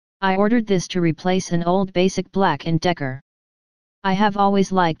I ordered this to replace an old basic Black & Decker. I have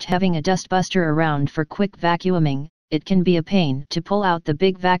always liked having a dustbuster around for quick vacuuming. It can be a pain to pull out the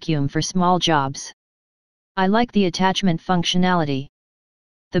big vacuum for small jobs. I like the attachment functionality.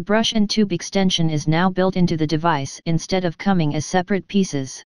 The brush and tube extension is now built into the device instead of coming as separate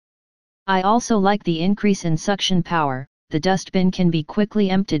pieces. I also like the increase in suction power. The dustbin can be quickly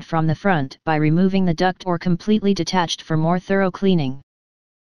emptied from the front by removing the duct or completely detached for more thorough cleaning.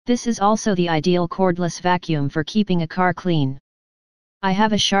 This is also the ideal cordless vacuum for keeping a car clean. I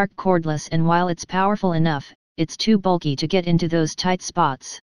have a Shark cordless, and while it's powerful enough, it's too bulky to get into those tight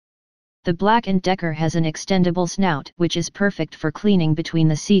spots. The Black & Decker has an extendable snout which is perfect for cleaning between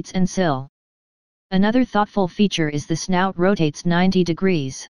the seats and sill. Another thoughtful feature is the snout rotates 90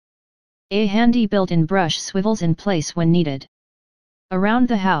 degrees. A handy built-in brush swivels in place when needed. Around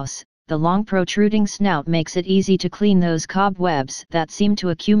the house, the long protruding snout makes it easy to clean those cobwebs that seem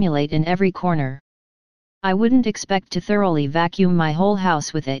to accumulate in every corner. I wouldn't expect to thoroughly vacuum my whole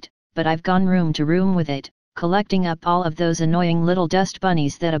house with it, but I've gone room to room with it, collecting up all of those annoying little dust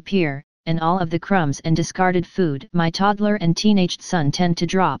bunnies that appear, and all of the crumbs and discarded food my toddler and teenaged son tend to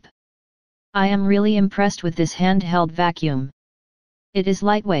drop. I am really impressed with this handheld vacuum. It is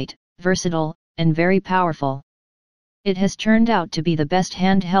lightweight, versatile, and very powerful. It has turned out to be the best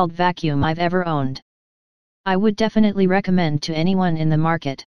handheld vacuum I've ever owned. I would definitely recommend to anyone in the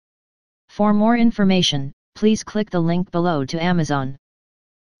market. For more information, please click the link below to Amazon.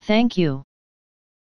 Thank you.